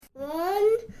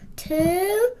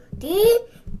2, 3,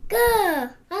 go!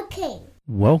 Okay.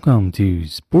 Welcome to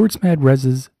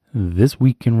SportsMedRes's This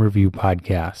Week in Review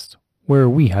podcast, where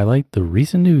we highlight the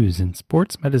recent news in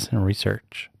sports medicine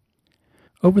research.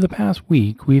 Over the past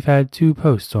week, we've had 2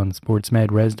 posts on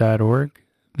sportsmedres.org.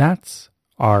 That's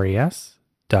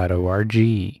res.org.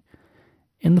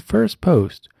 In the first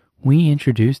post, we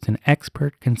introduced an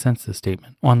expert consensus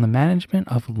statement on the management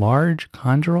of large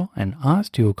chondral and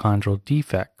osteochondral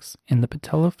defects in the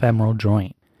patellofemoral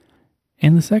joint.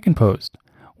 In the second post,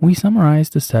 we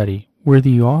summarized a study where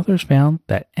the authors found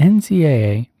that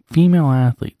NCAA female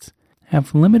athletes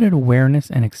have limited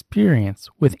awareness and experience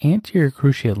with anterior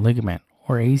cruciate ligament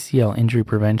or ACL injury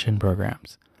prevention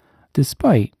programs,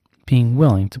 despite being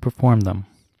willing to perform them.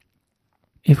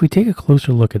 If we take a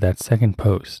closer look at that second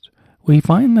post, we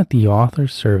find that the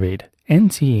authors surveyed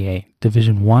NCAA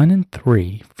Division I and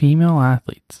III female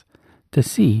athletes to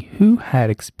see who had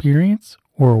experience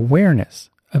or awareness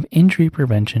of injury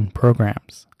prevention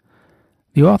programs.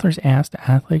 The authors asked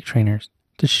athletic trainers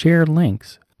to share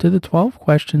links to the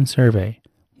 12-question survey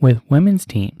with women's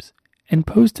teams and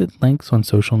posted links on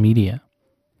social media.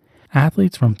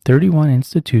 Athletes from 31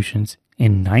 institutions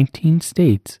in 19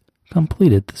 states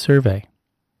completed the survey.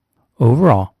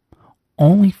 Overall,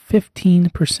 only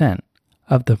 15%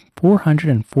 of the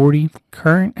 440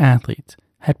 current athletes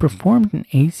had performed an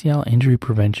ACL injury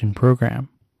prevention program.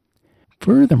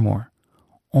 Furthermore,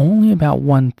 only about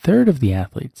 1/3 of the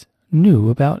athletes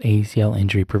knew about ACL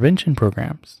injury prevention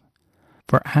programs.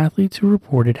 For athletes who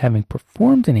reported having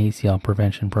performed an ACL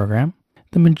prevention program,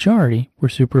 the majority were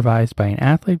supervised by an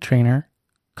athletic trainer,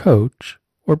 coach,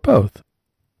 or both.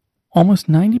 Almost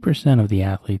 90% of the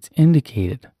athletes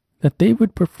indicated that they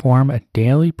would perform a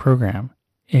daily program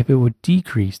if it would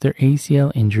decrease their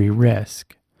ACL injury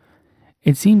risk.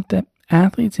 It seemed that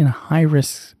athletes in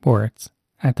high-risk sports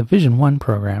at Division I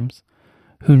programs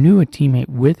who knew a teammate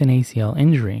with an ACL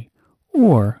injury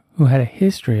or who had a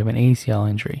history of an ACL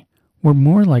injury were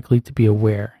more likely to be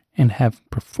aware and have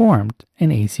performed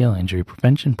an ACL injury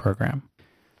prevention program.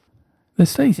 The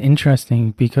study is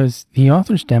interesting because the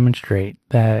authors demonstrate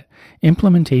that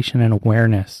implementation and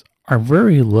awareness are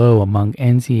very low among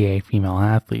NCAA female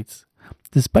athletes,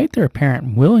 despite their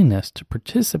apparent willingness to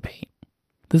participate.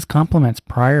 This complements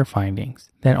prior findings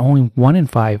that only 1 in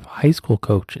 5 high school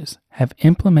coaches have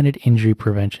implemented injury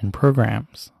prevention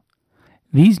programs.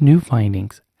 These new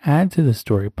findings add to the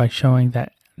story by showing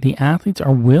that the athletes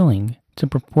are willing to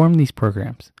perform these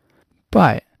programs,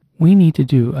 but we need to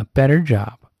do a better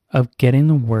job of getting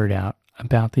the word out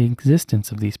about the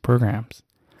existence of these programs.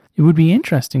 It would be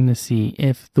interesting to see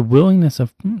if the willingness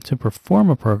to perform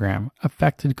a program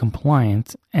affected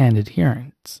compliance and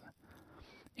adherence.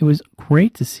 It was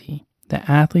great to see that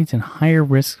athletes in higher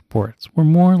risk sports were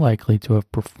more likely to have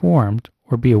performed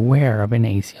or be aware of an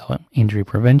ACL injury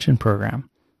prevention program.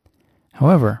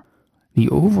 However, the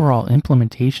overall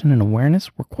implementation and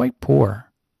awareness were quite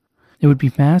poor. It would be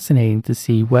fascinating to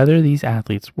see whether these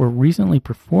athletes were recently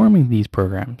performing these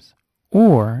programs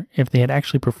or if they had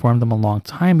actually performed them a long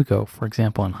time ago, for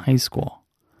example in high school.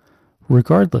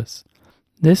 Regardless,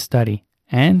 this study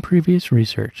and previous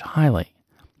research highlight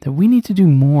that we need to do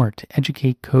more to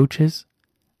educate coaches,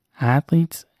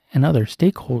 athletes, and other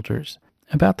stakeholders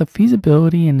about the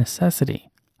feasibility and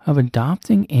necessity of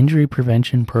adopting injury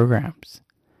prevention programs.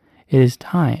 It is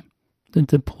time to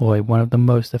deploy one of the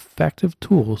most effective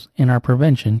tools in our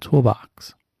prevention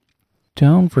toolbox.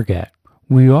 Don't forget,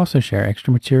 we also share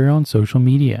extra material on social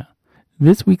media.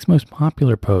 This week's most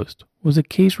popular post was a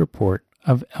case report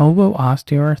of elbow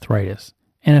osteoarthritis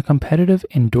in a competitive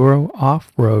enduro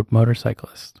off-road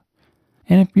motorcyclist.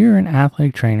 And if you're an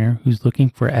athletic trainer who's looking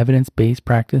for evidence-based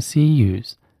practice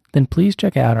CEUs, then please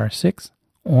check out our 6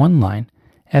 online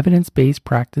evidence-based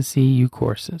practice CEU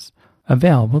courses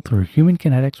available through Human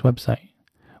Kinetics website.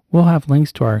 We'll have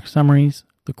links to our summaries,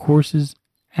 the courses,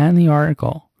 and the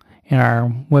article on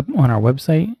our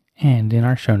website and in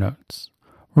our show notes.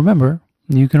 Remember,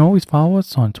 you can always follow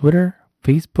us on Twitter,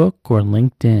 Facebook, or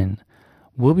LinkedIn.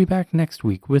 We'll be back next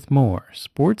week with more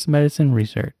sports medicine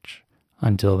research.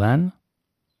 Until then,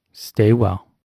 stay well.